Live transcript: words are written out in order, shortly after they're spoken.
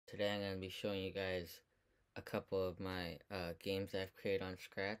Today I'm going to be showing you guys a couple of my games I've created on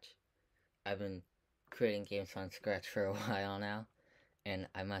Scratch. I've been creating games on Scratch for a while now, and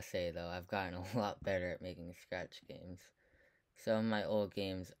I must say though, I've gotten a lot better at making Scratch games. Some of my old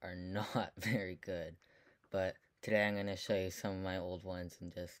games are not very good, but today I'm going to show you some of my old ones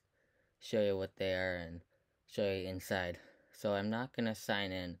and just show you what they are and show you inside. So I'm not going to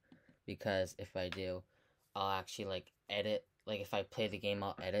sign in because if I do, I'll actually edit. Like if I play the game,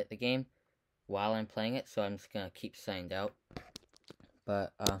 I'll edit the game while I'm playing it, so I'm just gonna keep signed out.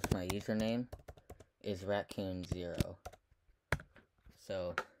 But my username is Raccoon0.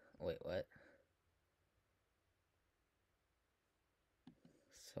 So, wait, what?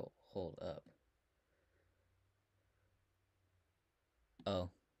 So, hold up. Oh,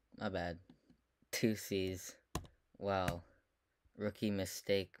 my bad. 2C's. Wow. Rookie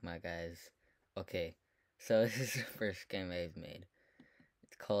mistake, my guys. Okay, so this is the first game I've made.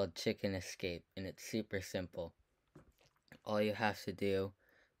 It's called Chicken Escape, and it's super simple. All you have to do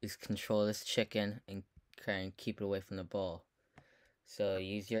is control this chicken and try and keep it away from the ball. So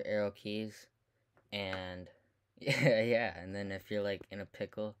use your arrow keys and yeah, and then if you're like in a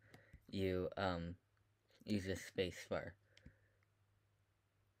pickle, you use a space bar.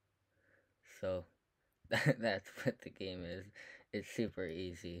 So that's what the game is. It's super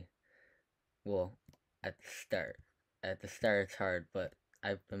easy. Well, at the start. At the start it's hard, but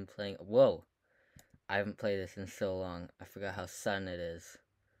I've been playing. Whoa! I haven't played this in so long. I forgot how sudden it is.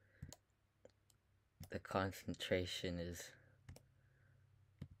 The concentration is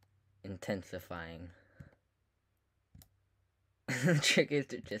intensifying. The trick is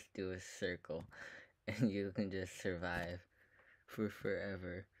to just do a circle, and you can just survive for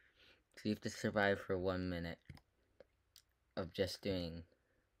forever. So you have to survive for 1 minute of just doing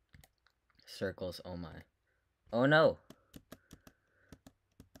circles. Oh my. Oh no!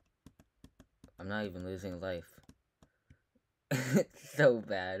 I'm not even losing life. It's so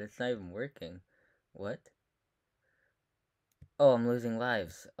bad. It's not even working. What? Oh, I'm losing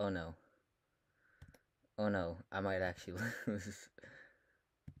lives. Oh no. Oh no. I might actually lose.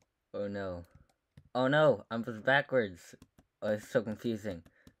 Oh no. Oh no! I'm just backwards. Oh, it's so confusing.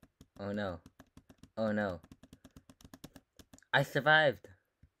 Oh no. Oh no. I survived!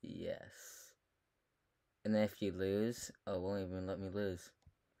 Yes. And then if you lose, oh, it won't even let me lose.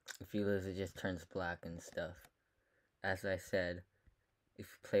 If you lose, it just turns black and stuff. As I said, if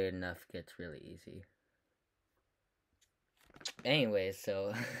you play it enough, it gets really easy. Anyway,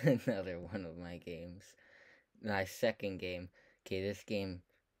 so another one of my games. My second game. Okay, this game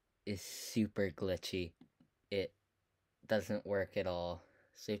is super glitchy. It doesn't work at all.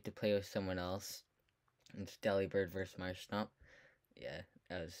 So you have to play with someone else. It's Delibird versus Marshtomp. Yeah,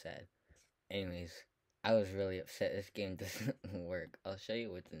 that was sad. Anyways, I was really upset this game doesn't work. I'll show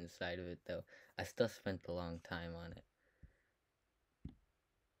you what's inside of it though. I still spent a long time on it.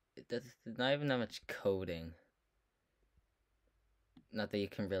 There's not even that much coding. Not that you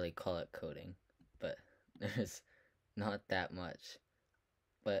can really call it coding, but there's not that much.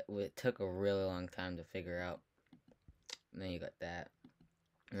 But it took a really long time to figure out. And then you got that.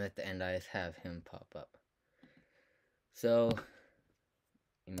 And at the end, I just have him pop up. So,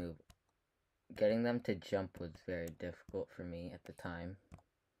 you move. Getting them to jump was very difficult for me at the time.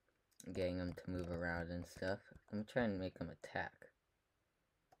 Getting them to move around and stuff. I'm trying to make them attack.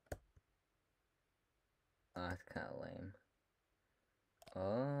 Oh, that's kind of lame.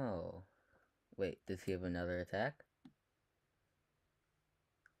 Oh. Wait, does he have another attack?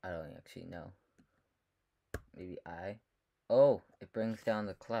 I don't actually know. Maybe I? Oh, it brings down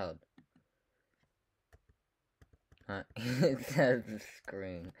the cloud. Huh? It says the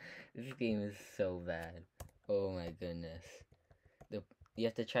screen. This game is so bad. Oh my goodness. You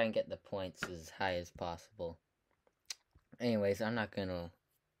have to try and get the points as high as possible. Anyways, I'm not gonna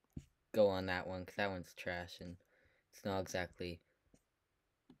go on that one because that one's trash and it's not exactly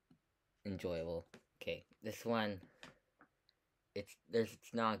enjoyable. Okay, this one, it's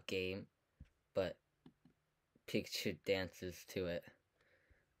not a game, but Pikachu dances to it,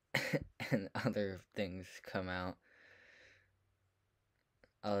 and other things come out.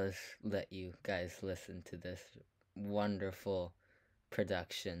 I'll just let you guys listen to this wonderful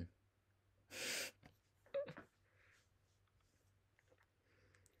production.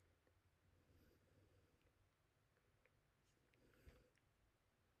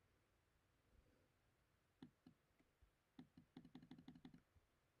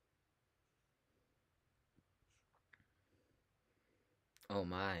 Oh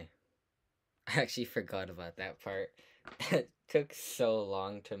my. I actually forgot about that part. It took so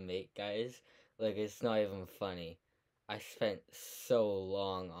long to make, guys. Like, it's not even funny. I spent so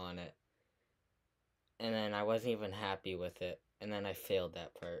long on it, and then I wasn't even happy with it, and then I failed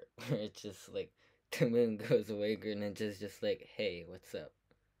that part where it's just like the moon goes away, and it's just like, hey, what's up?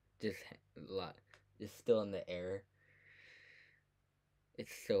 Just lot, just still in the air.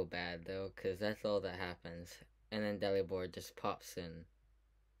 It's so bad though, cause that's all that happens, and then Delibor just pops in,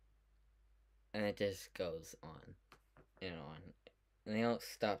 and it just goes on and on, and they don't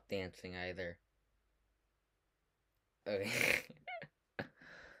stop dancing either. Okay.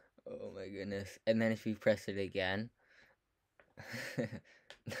 Oh my goodness. And then if you press it again,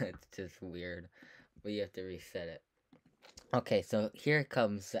 that's just weird. But you have to reset it. Okay, so here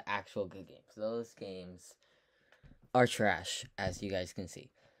comes the actual good games. Those games are trash, as you guys can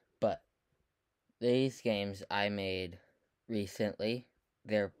see. But these games I made recently,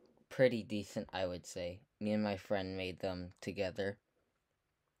 they're pretty decent, I would say. Me and my friend made them together.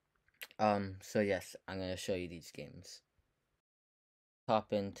 So yes, I'm gonna show you these games.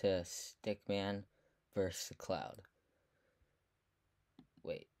 Hop into Stickman versus the Cloud.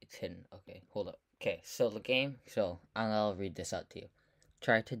 Wait, it's hidden. Okay, hold up. Okay, so the game. So I'll read this out to you.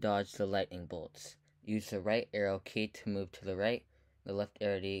 Try to dodge the lightning bolts. Use the right arrow key to move to the right. The left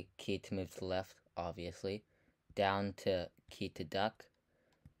arrow key to move to the left, obviously. Down to key to duck.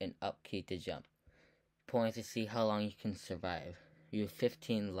 And up key to jump. Point to see how long you can survive. You have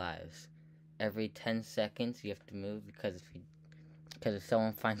 15 lives. Every 10 seconds you have to move because if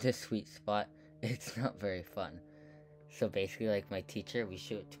someone finds a sweet spot, it's not very fun. So basically, like my teacher, we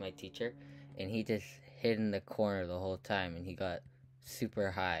shoot it to my teacher, and he just hid in the corner the whole time, and he got super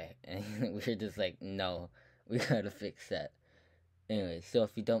high, and we were just like, no, we gotta fix that. Anyway, so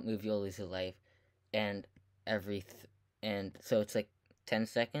if you don't move, you'll lose a life, and and so it's like 10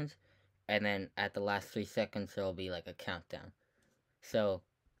 seconds, and then at the last 3 seconds there'll be like a countdown. So,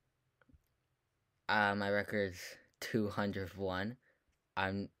 my record's 201.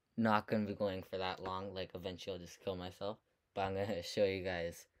 I'm not gonna be going for that long. Like eventually, I'll just kill myself. But I'm gonna show you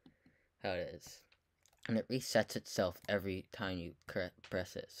guys how it is, and it resets itself every time you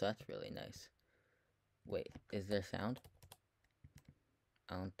press it. So that's really nice. Wait, is there sound?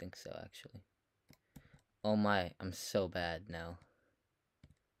 I don't think so, actually. Oh my, I'm so bad now.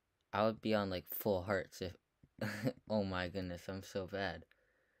 I would be on like full hearts if. Oh my goodness, I'm so bad.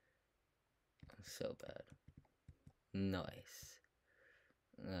 I'm so bad. Nice.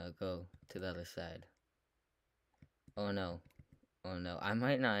 Go to the other side. Oh no. Oh no. I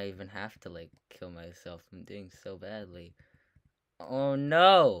might not even have to like kill myself. I'm doing so badly. Oh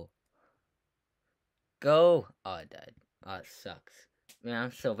no! Go! Oh, I died. Oh, it sucks. Man,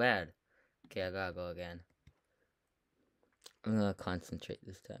 I'm so bad. Okay, I gotta go again. I'm gonna concentrate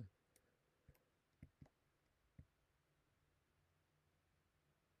this time.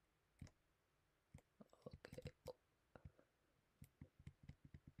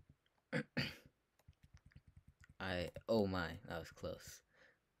 Okay. Oh my, that was close.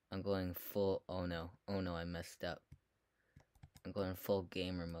 I'm going full, oh no, I messed up. I'm going full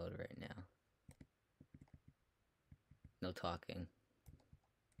gamer mode right now. No talking.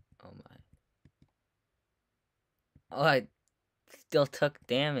 Oh my. Oh, I still took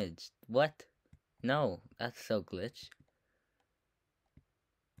damage. What? No, that's so glitch.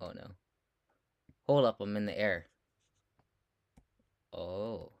 Oh no. Hold up, I'm in the air.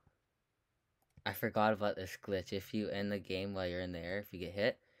 Oh. I forgot about this glitch. If you end the game while you're in the air, if you get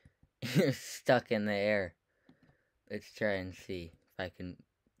hit, you're stuck in the air. Let's try and see if I can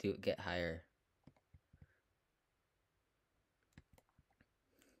get higher.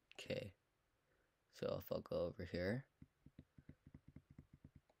 Okay. So if I'll go over here,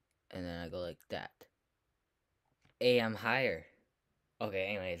 and then I go like that. Hey, I'm higher. Okay,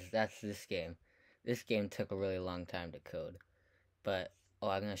 anyways, that's this game. This game took a really long time to code. But, oh,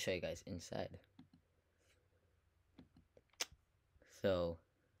 I'm going to show you guys inside. So,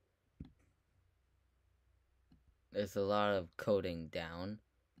 there's a lot of coding down.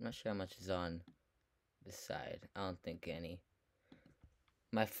 I'm not sure how much is on this side. I don't think any.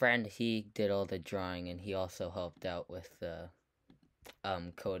 My friend, he did all the drawing, and he also helped out with the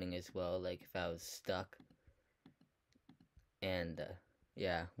coding as well, like if I was stuck. And,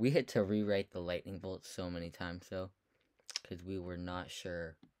 yeah, we had to rewrite the lightning bolts so many times, though, because we were not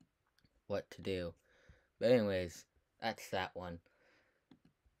sure what to do. But anyways, that's that one.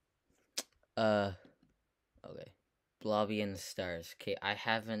 Okay. Blobby and the Stars. Okay, I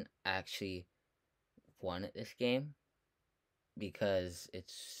haven't actually won at this game because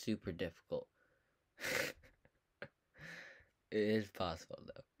it's super difficult. It is possible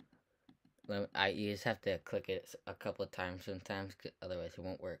though. You just have to click it a couple of times sometimes, otherwise it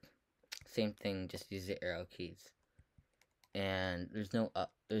won't work. Same thing, just use the arrow keys. and there's no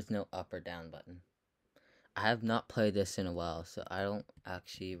up or down button. I have not played this in a while, so I don't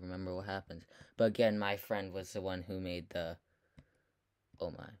actually remember what happens. But again, my friend was the one who made the.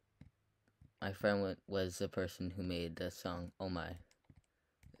 Oh my. My friend was the person who made the song. Oh my.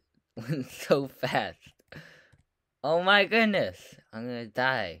 Went so fast. Oh my goodness. I'm gonna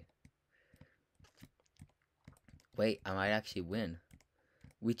die. Wait, I might actually win.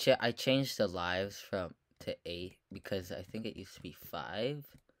 I changed the lives from to 8 because I think it used to be 5.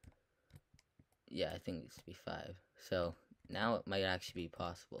 Yeah, I think it used to be 5. So now it might actually be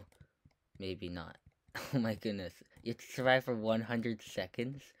possible. Maybe not. Oh my goodness. You have to survive for 100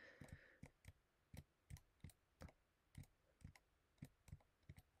 seconds?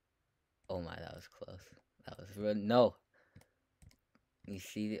 Oh my, that was close. That was real. No. You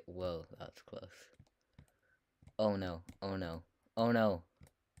see it? Whoa, that was close. Oh no. Oh no. Oh no.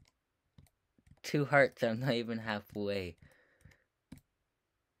 2 hearts. I'm not even halfway.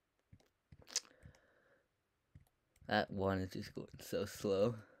 That one is just going so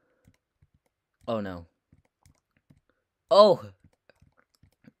slow. Oh no. Oh!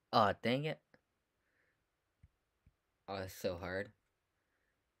 Oh, dang it. Oh, it's so hard.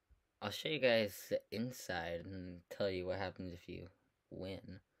 I'll show you guys the inside and tell you what happens if you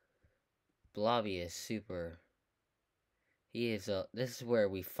win. Blobby is super. He is a. This is where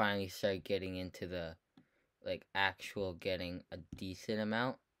we finally start getting into the, like, actual getting a decent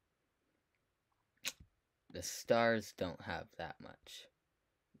amount. The stars don't have that much.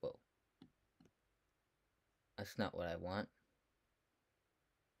 Whoa. That's not what I want.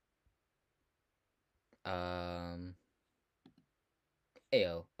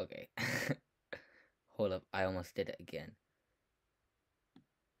 Ayo, okay. Hold up, I almost did it again.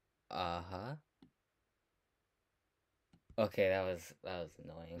 Uh-huh. Okay, that was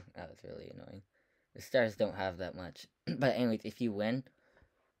annoying. That was really annoying. The stars don't have that much. But anyways, if you win,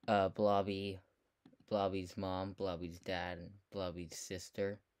 Blobby's mom, Blobby's dad, and Blobby's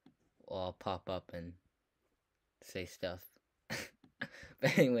sister will all pop up and say stuff.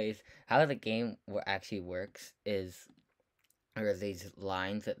 But anyways, how the game actually works is there are these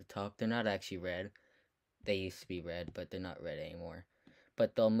lines at the top. They're not actually red. They used to be red, but they're not red anymore.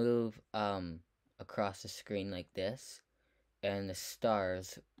 But they'll move across the screen like this, and the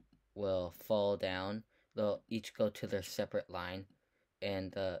stars will fall down. They'll each go to their separate line,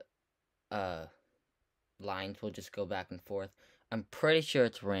 and the lines will just go back and forth. I'm pretty sure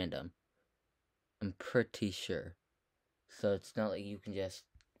it's random. I'm pretty sure. So it's not like you can just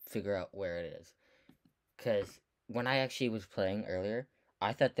figure out where it is. Because when I actually was playing earlier,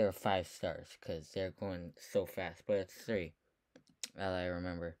 I thought there were 5 stars because they're going so fast, but it's 3. That I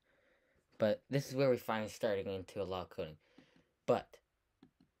remember. But this is where we finally started getting into a lot of coding. But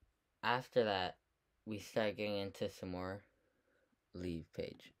after that, we start getting into some more. Leave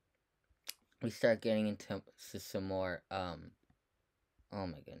page. We start getting into some more. Oh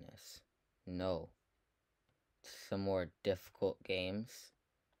my goodness, no. Some more difficult games.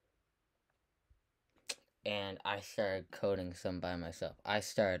 And I started coding some by myself. I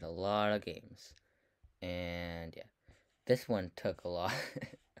started a lot of games. And yeah. This one took a lot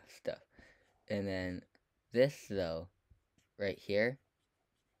of stuff. And then this though, right here,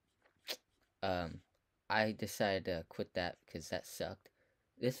 I decided to quit that because that sucked.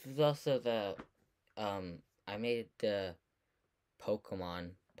 This was also the I made the Pokemon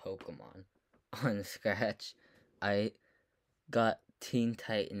on Scratch. I got Teen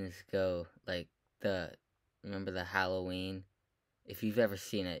Titans Go, like remember the Halloween? If you've ever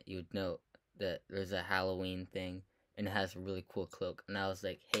seen it, you would know that there's a Halloween thing and it has a really cool cloak. And I was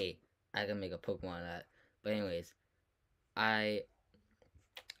like, hey, I can make a Pokemon of that. But anyways, I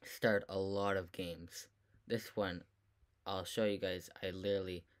start a lot of games. This one, I'll show you guys.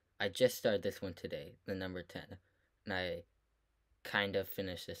 I just started this one today, the number 10. And I kind of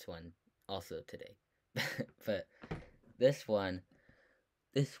finished this one also today. But this one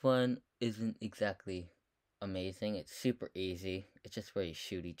isn't exactly amazing. It's super easy. It's just where you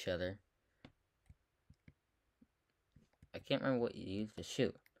shoot each other. I can't remember what you use to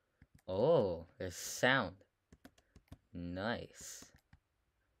shoot. Oh, there's sound. Nice.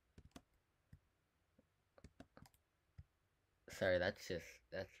 Sorry, that's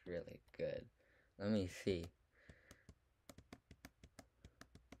really good. Let me see.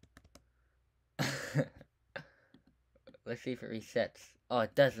 Let's see if it resets. Oh,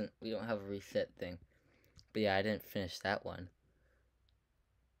 it doesn't. We don't have a reset thing. But yeah, I didn't finish that one.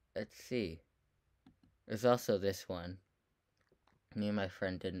 Let's see. There's also this one. Me and my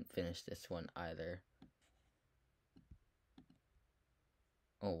friend didn't finish this one either.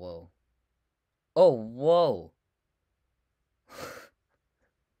 Oh, whoa. Oh, whoa!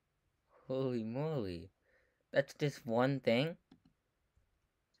 Holy moly. That's just one thing?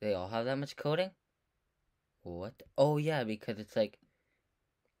 They all have that much coding? What? Oh yeah, because it's like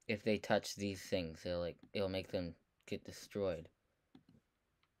if they touch these things, it'll make them get destroyed.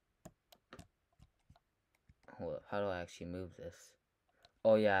 Hold up, how do I actually move this?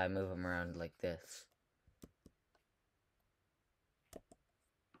 Oh yeah, I move them around like this.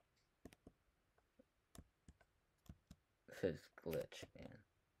 This is glitch, man.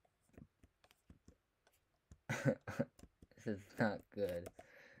 This is not good.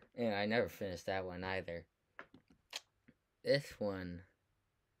 Yeah, I never finished that one either. This one,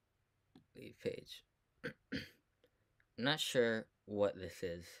 leave page. I'm not sure what this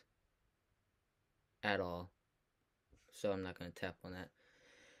is at all, so I'm not going to tap on that.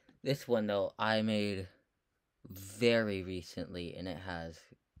 This one, though, I made very recently, and it has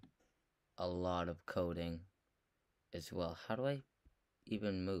a lot of coding as well. How do I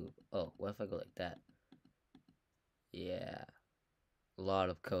even move? Oh, what if I go like that? Yeah, a lot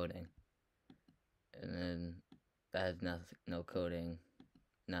of coding. And then that has nothing, no coding,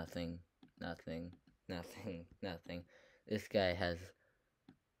 nothing, nothing, nothing, nothing. This guy has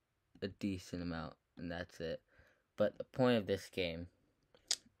a decent amount, and that's it. But the point of this game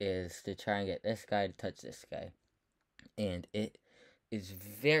is to try and get this guy to touch this guy. And it is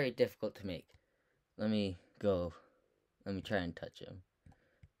very difficult to make. Let me try and touch him.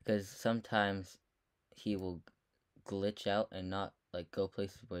 Because sometimes he will glitch out and not, like, go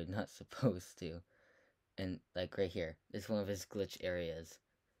places where he's not supposed to. And, like, right here. This is one of his glitch areas.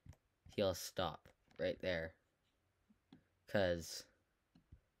 He'll stop right there. Because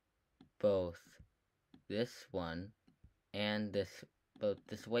both this one and both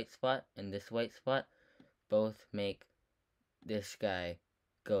this white spot and this white spot both make this guy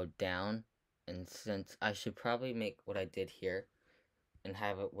go down. And since I should probably make what I did here and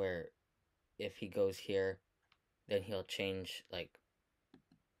have it where if he goes here, then he'll change, like,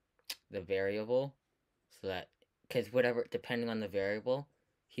 the variable, so that, because whatever, depending on the variable,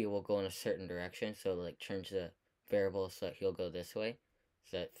 he will go in a certain direction, so, like, change the variable so that he'll go this way,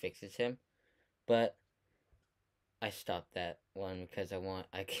 so that fixes him. But I stopped that one because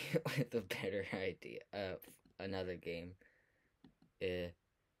I came with a better idea of another game. It's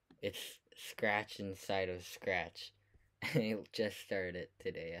Scratch inside of Scratch. I just started it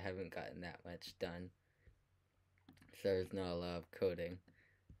today. I haven't gotten that much done. So there's not a lot of coding.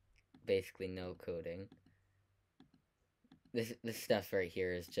 Basically no coding. This stuff right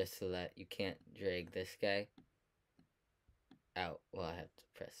here is just so that you can't drag this guy out. Well, I have to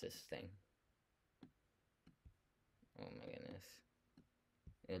press this thing. Oh my goodness.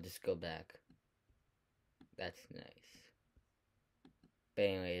 It'll just go back. That's nice. But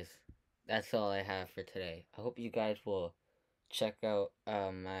anyways, that's all I have for today. I hope you guys will check out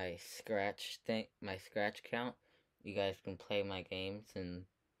my Scratch count. You guys can play my games, and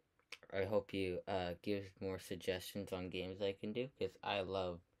I hope you give more suggestions on games I can do, because I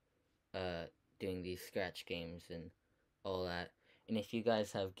love doing these Scratch games and all that. And if you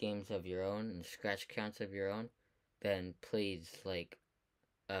guys have games of your own and Scratch counts of your own, then please, like,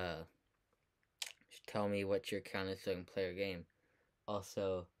 tell me what your count is so I can play your game.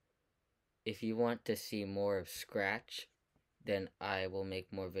 Also, if you want to see more of Scratch, then I will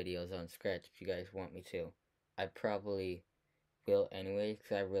make more videos on Scratch if you guys want me to. I probably will anyway,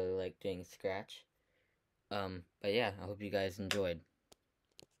 because I really like doing Scratch. But yeah, I hope you guys enjoyed.